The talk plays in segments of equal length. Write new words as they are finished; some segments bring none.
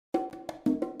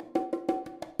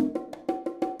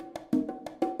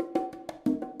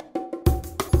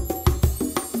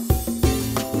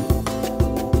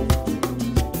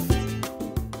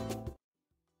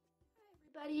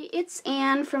it's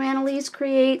Anne from Annalise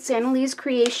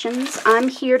Creations. I'm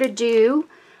here to do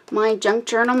my junk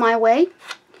journal my way,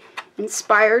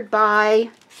 inspired by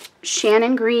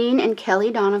Shannon Green and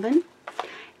Kelly Donovan.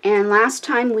 And last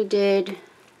time we did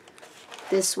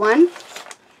this one.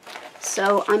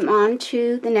 So I'm on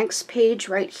to the next page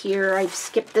right here. I've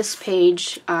skipped this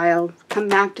page. I'll come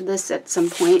back to this at some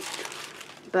point.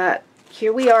 But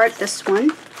here we are at this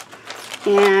one.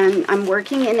 And I'm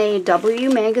working in a W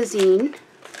magazine.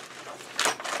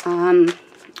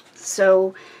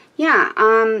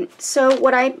 So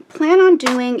what I plan on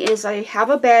doing is I have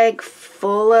a bag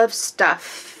full of stuff,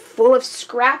 full of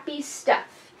scrappy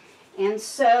stuff. And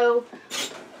so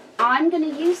I'm going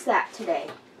to use that today.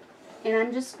 And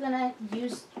I'm just going to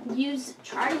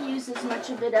try to use as much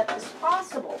of it up as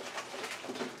possible.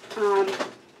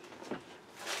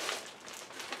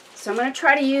 So I'm going to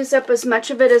try to use up as much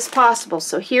of it as possible.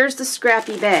 So here's the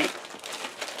scrappy bag.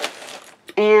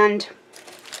 And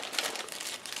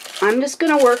I'm just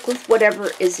going to work with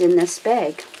whatever is in this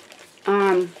bag.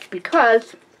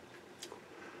 Because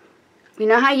you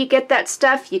know how you get that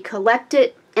stuff, you collect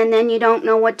it, and then you don't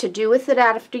know what to do with it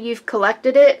after you've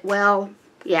collected it? Well,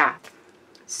 yeah.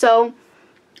 So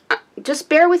just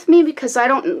bear with me because I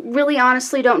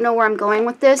honestly don't know where I'm going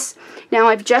with this. Now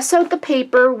I've gessoed the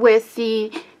paper with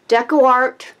the Deco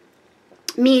Art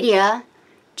Media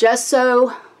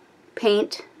gesso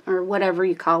paint, or whatever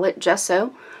you call it,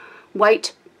 gesso,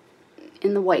 white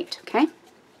in the white, okay?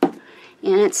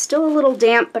 And it's still a little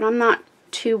damp, but I'm not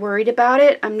too worried about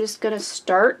it. I'm just going to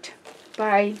start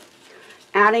by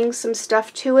adding some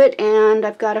stuff to it, and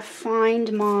I've got to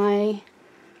find my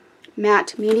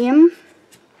matte medium.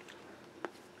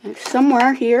 It's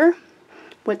somewhere here.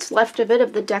 What's left of it,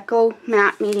 of the Deco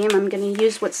matte medium. I'm going to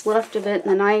use what's left of it,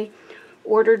 and then I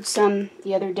ordered some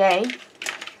the other day,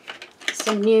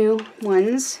 some new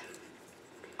ones.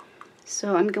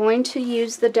 So I'm going to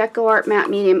use the Deco Art matte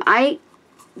medium. I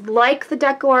like the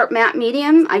Deco Art matte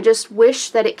medium. I just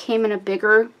wish that it came in a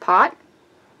bigger pot.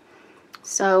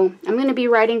 So I'm going to be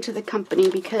writing to the company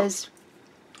because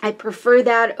I prefer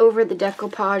that over the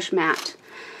Decoupage matte.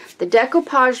 The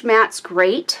Decoupage matte's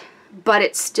great, but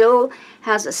it still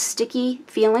has a sticky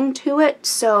feeling to it,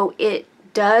 so it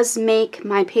does make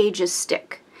my pages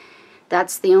stick.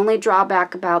 That's the only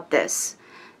drawback about this.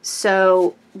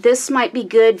 So this might be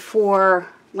good for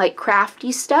like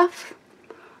crafty stuff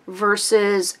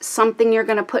versus something you're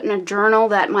going to put in a journal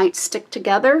that might stick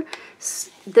together.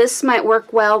 This might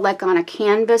work well like on a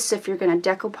canvas. If you're going to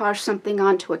decoupage something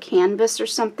onto a canvas or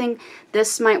something,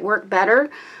 this might work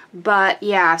better. But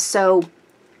yeah, so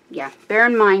yeah, bear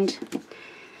in mind.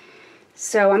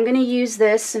 So I'm going to use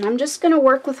this, and I'm just going to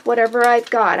work with whatever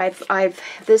I've got.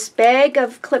 This bag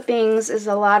of clippings is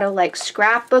a lot of like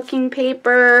scrapbooking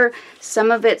paper.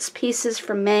 Some of it's pieces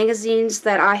from magazines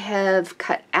that I have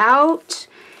cut out,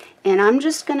 and I'm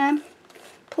just going to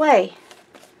play.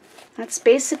 That's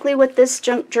basically what this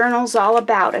junk journal's all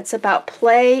about. It's about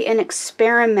play and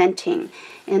experimenting.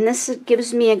 And this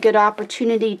gives me a good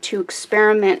opportunity to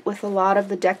experiment with a lot of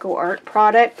the Deco Art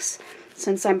products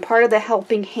since I'm part of the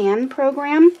Helping Hand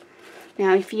program.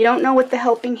 Now, if you don't know what the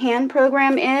Helping Hand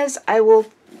program is, I will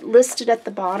list it at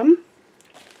the bottom.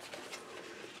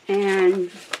 And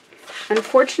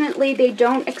unfortunately, they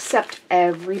don't accept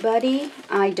everybody.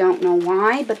 I don't know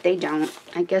why, but they don't.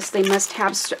 I guess they must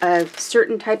have a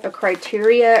certain type of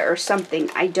criteria or something.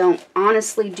 I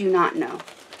honestly do not know.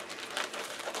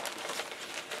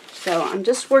 So I'm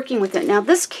just working with it. Now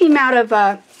this came out of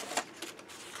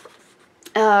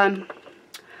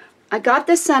I got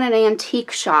this at an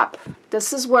antique shop.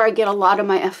 This is where I get a lot of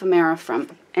my ephemera from,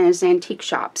 is antique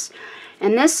shops.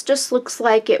 And this just looks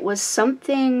like it was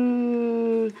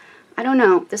something, I don't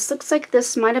know. This looks like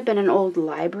this might have been an old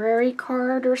library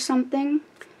card or something.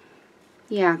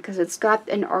 Yeah, because it's got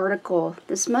an article.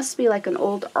 This must be like an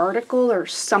old article or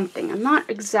something. I'm not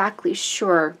exactly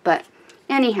sure, but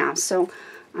anyhow, so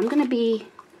I'm going to be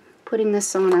putting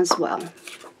this on as well,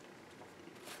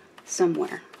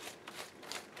 somewhere.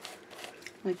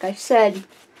 Like I said,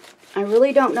 I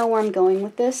really don't know where I'm going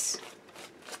with this,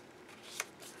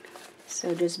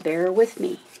 so just bear with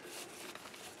me.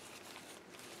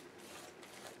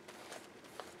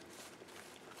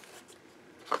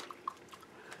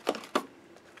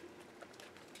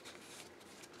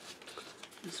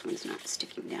 This one's not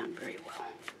sticking down very well.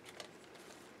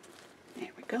 There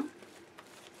we go.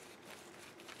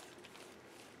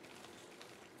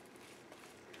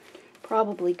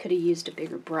 Probably could have used a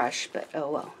bigger brush, but oh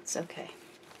well, it's okay.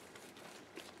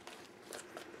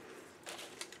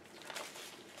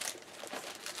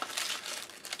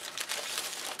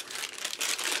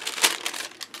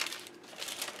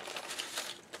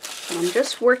 I'm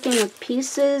just working with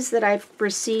pieces that I've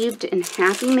received in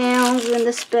Happy Mails in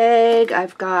this bag.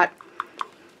 I've got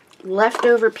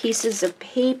leftover pieces of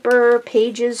paper,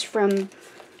 pages from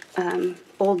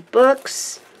old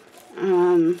books,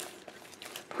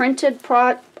 printed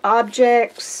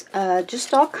objects,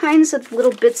 just all kinds of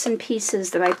little bits and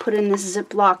pieces that I put in this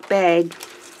Ziploc bag.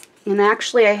 And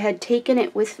actually I had taken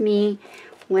it with me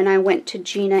when I went to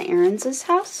Gina Ahrens'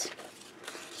 house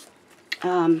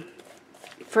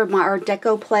for our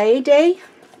Deco Play Day,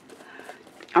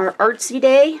 our artsy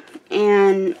day.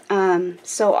 And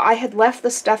so I had left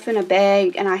the stuff in a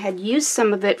bag, and I had used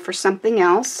some of it for something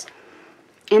else,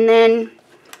 and then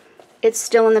it's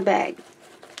still in the bag.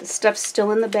 The stuff's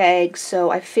still in the bag,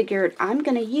 so I figured I'm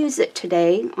going to use it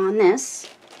today on this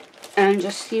and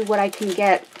just see what I can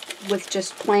get with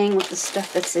just playing with the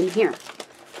stuff that's in here.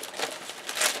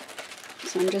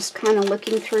 So I'm just kind of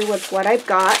looking through with what I've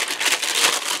got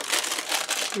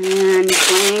and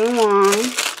playing along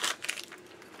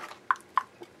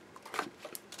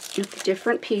with the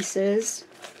different pieces.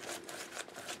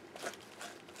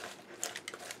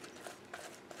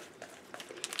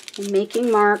 I'm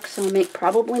making marks. I'll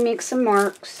probably make some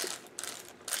marks.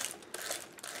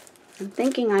 I'm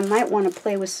thinking I might want to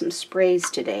play with some sprays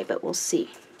today, but we'll see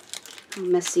how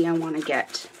messy I want to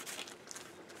get.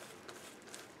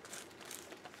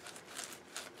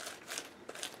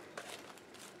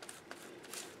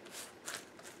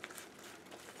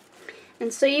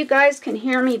 And so you guys can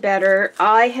hear me better,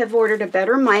 I have ordered a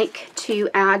better mic to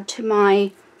add to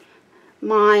my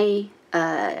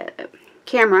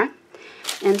camera,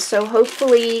 and so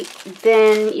hopefully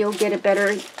then you'll get a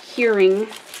better hearing,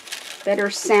 better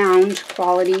sound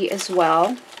quality as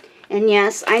well. And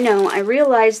yes, I know, I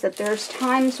realize that there's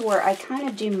times where I kind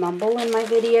of do mumble in my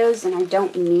videos, and I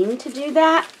don't mean to do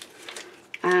that.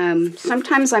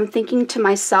 Sometimes I'm thinking to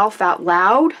myself out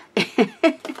loud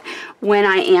when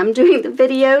I am doing the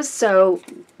videos, so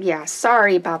yeah,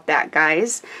 sorry about that,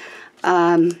 guys.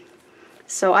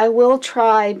 So I will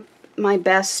try my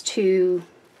best to,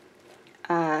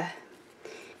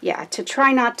 to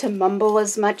try not to mumble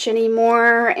as much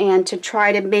anymore, and to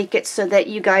try to make it so that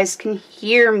you guys can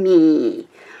hear me.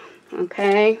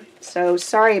 Okay, so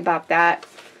sorry about that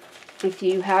if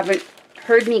you haven't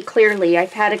heard me clearly.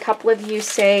 I've had a couple of you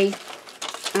say,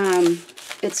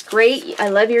 it's great, I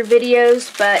love your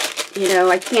videos, but, you know,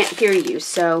 I can't hear you.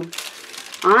 So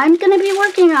I'm going to be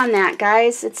working on that,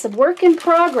 guys. It's a work in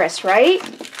progress, right?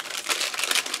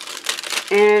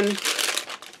 And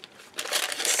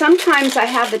sometimes I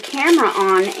have the camera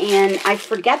on and I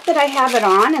forget that I have it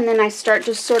on, and then I start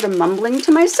just sort of mumbling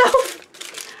to myself.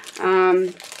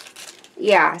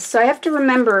 Yeah, so I have to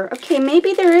remember, okay,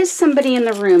 maybe there is somebody in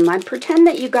the room. I pretend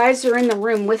that you guys are in the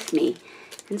room with me.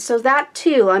 And so that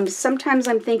too, sometimes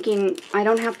I'm thinking I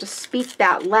don't have to speak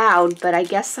that loud, but I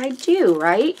guess I do,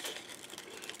 right?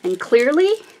 And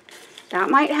clearly,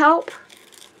 that might help.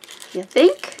 You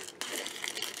think?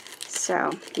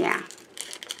 So, yeah.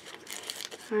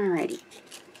 Alrighty.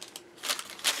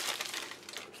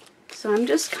 So I'm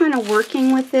just kind of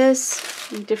working with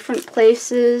this in different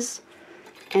places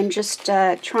and just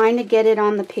trying to get it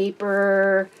on the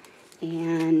paper,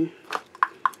 and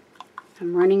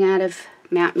I'm running out of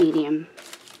matte medium.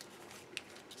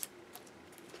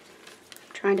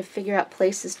 Trying to figure out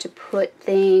places to put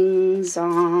things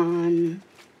on.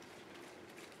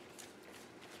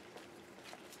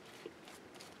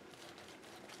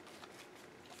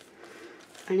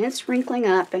 And it's wrinkling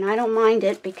up, and I don't mind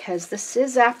it because this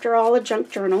is, after all, a junk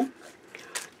journal.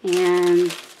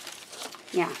 And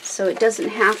yeah, so it doesn't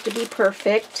have to be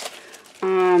perfect.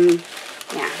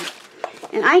 Yeah.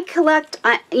 And I collect,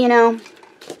 you know,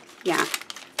 yeah.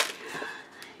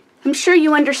 I'm sure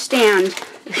you understand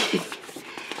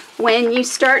when you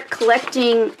start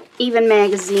collecting even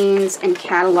magazines and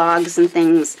catalogs and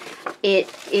things, it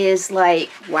is like,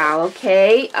 wow,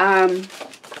 okay.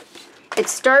 It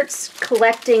starts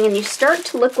collecting and you start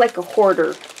to look like a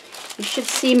hoarder. You should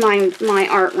see my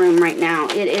art room right now.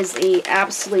 It is an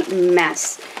absolute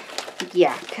mess.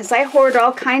 Yeah, because I hoard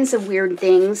all kinds of weird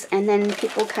things, and then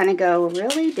people kind of go,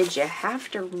 really? Did you have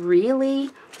to really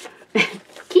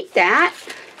keep that?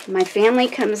 My family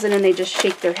comes in and they just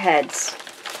shake their heads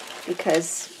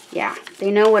because, yeah,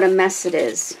 they know what a mess it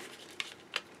is.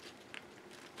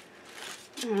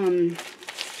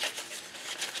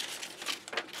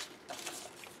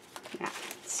 Yeah,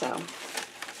 so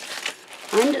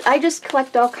I just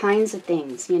collect all kinds of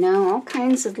things, you know, all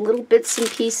kinds of little bits and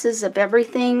pieces of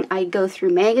everything. I go through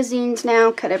magazines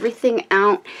now, cut everything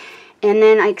out, and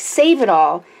then I save it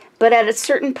all. But at a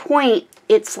certain point,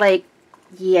 it's like,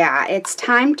 yeah, it's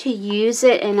time to use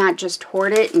it and not just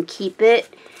hoard it and keep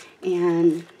it.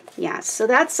 And yeah, so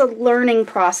that's a learning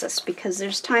process, because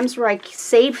there's times where I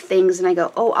save things and I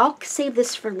go, oh, I'll save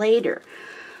this for later.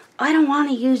 I don't want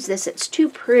to use this. It's too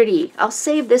pretty. I'll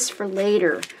save this for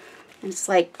later. And it's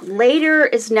like, later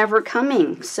is never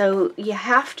coming. So you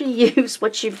have to use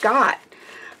what you've got.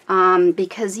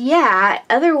 Because, yeah,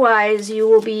 otherwise you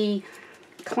will be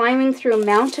climbing through a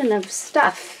mountain of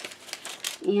stuff.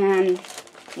 And,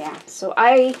 yeah, so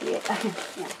I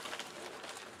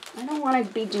don't want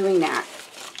to be doing that.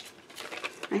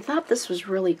 I thought this was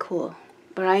really cool.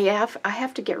 But I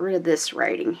have to get rid of this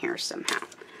writing here somehow.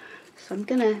 So I'm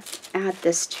going to add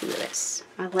this to this.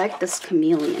 I like this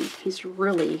chameleon. He's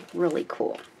really, really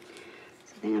cool.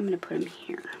 So I think I'm going to put him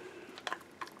here.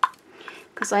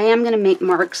 Because I am going to make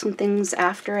marks and things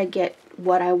after I get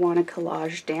what I want to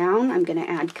collage down. I'm going to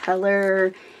add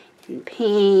color and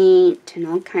paint and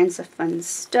all kinds of fun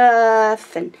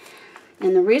stuff. And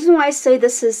the reason why I say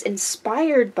this is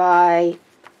inspired by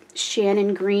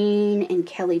Shannon Green and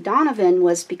Kelly Donovan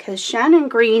was because Shannon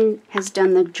Green has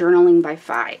done the journaling by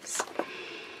fives.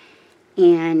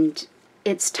 And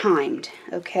it's timed,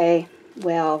 okay?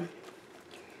 Well,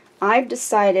 I've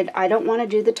decided I don't want to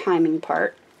do the timing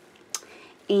part.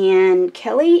 And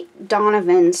Kelly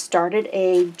Donovan started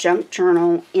a junk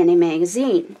journal in a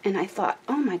magazine. And I thought,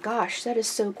 oh my gosh, that is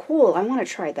so cool. I want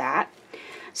to try that.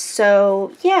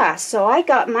 So, yeah, so I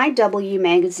got my W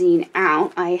magazine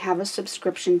out. I have a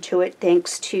subscription to it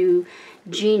thanks to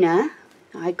Gina.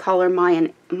 I call her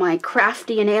my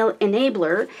crafty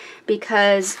enabler,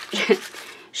 because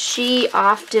she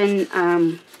often,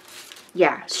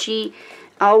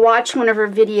 I'll watch one of her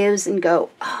videos and go,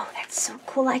 oh, that's so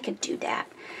cool, I could do that.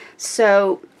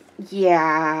 So,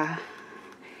 yeah,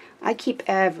 I keep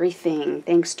everything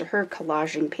thanks to her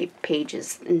collaging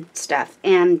pages and stuff.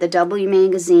 And the W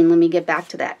magazine, let me get back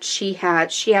to that. She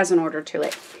has an order to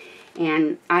it.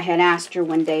 And I had asked her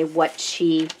one day what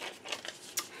she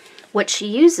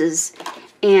uses,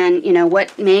 and you know,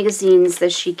 what magazines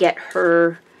does she get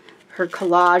her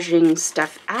collaging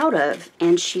stuff out of,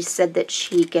 and she said that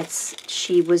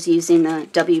she was using the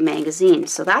W magazine.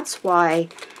 So that's why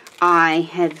I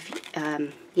have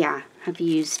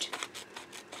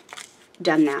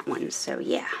done that one. So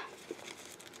yeah,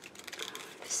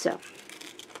 so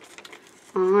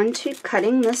on to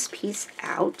cutting this piece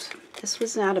out. This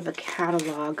was out of a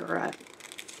catalog or a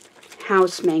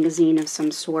house magazine of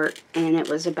some sort, and it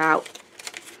was about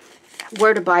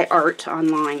where to buy art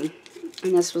online.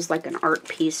 And this was like an art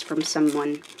piece from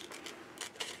someone.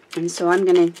 And so I'm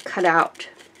going to cut out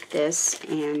this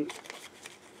and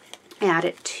add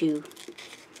it to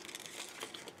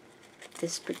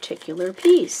this particular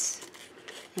piece.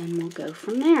 And we'll go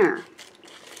from there.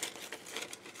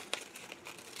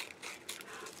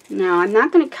 Now, I'm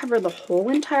not going to cover the whole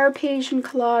entire page in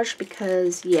collage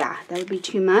because, yeah, that would be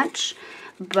too much.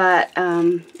 But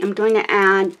I'm going to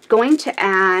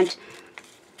add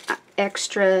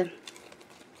extra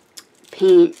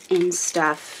paint and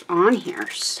stuff on here.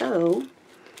 So,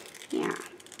 yeah,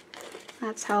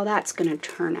 that's how that's going to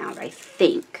turn out, I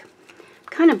think.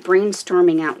 Kind of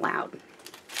brainstorming out loud.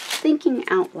 Thinking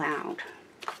out loud.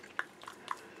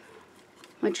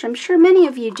 Which I'm sure many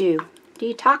of you do. Do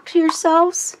you talk to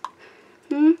yourselves?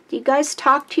 Do you guys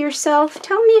talk to yourself?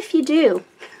 Tell me if you do.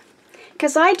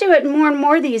 Because I do it more and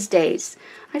more these days.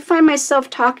 I find myself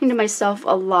talking to myself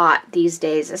a lot these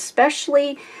days.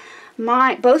 Especially,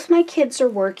 both my kids are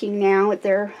working now.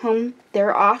 They're home.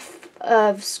 They're off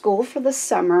of school for the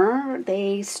summer.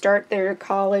 They start their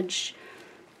college.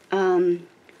 Their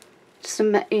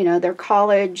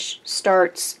college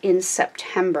starts in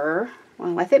September.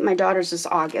 Well, I think my daughter's is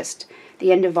August,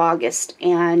 the end of August,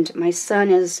 and my son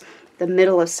is the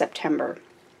middle of September.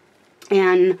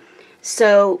 And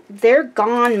so they're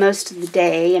gone most of the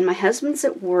day, and my husband's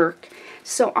at work.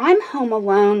 So I'm home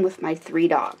alone with my 3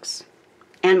 dogs,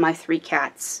 and my 3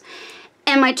 cats,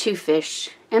 and my 2 fish,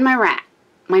 and my rat,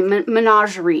 my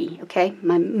menagerie, okay?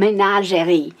 My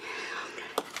menagerie.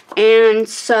 And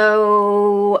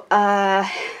so,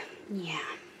 yeah.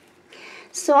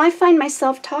 So I find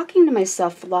myself talking to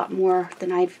myself a lot more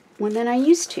than I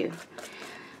used to.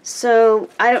 So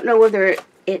I don't know whether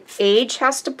age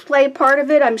has to play part of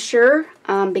it, I'm sure,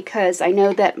 because I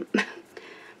know that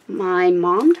my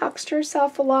mom talks to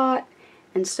herself a lot,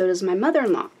 and so does my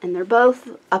mother-in-law, and they're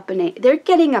both up in age. They're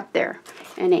getting up there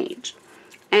in age.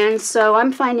 And so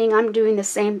I'm finding I'm doing the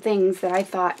same things that I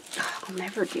thought, oh, I'll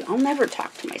never do. I'll never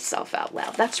talk to myself out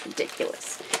loud. That's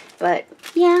ridiculous. But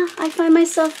yeah, I find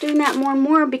myself doing that more and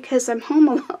more because I'm home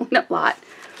alone a lot.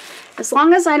 as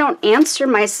long as I don't answer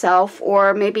myself,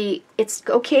 or maybe it's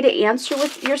okay to answer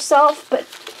with yourself, but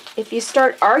if you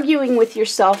start arguing with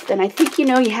yourself, then I think you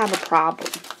know you have a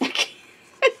problem.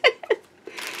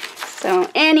 So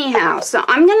anyhow, so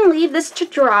I'm going to leave this to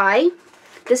dry.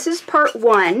 This is part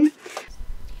 1.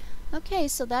 Okay,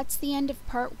 so that's the end of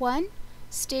part 1.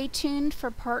 Stay tuned for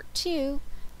part 2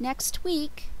 next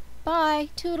week. Bye,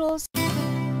 toodles.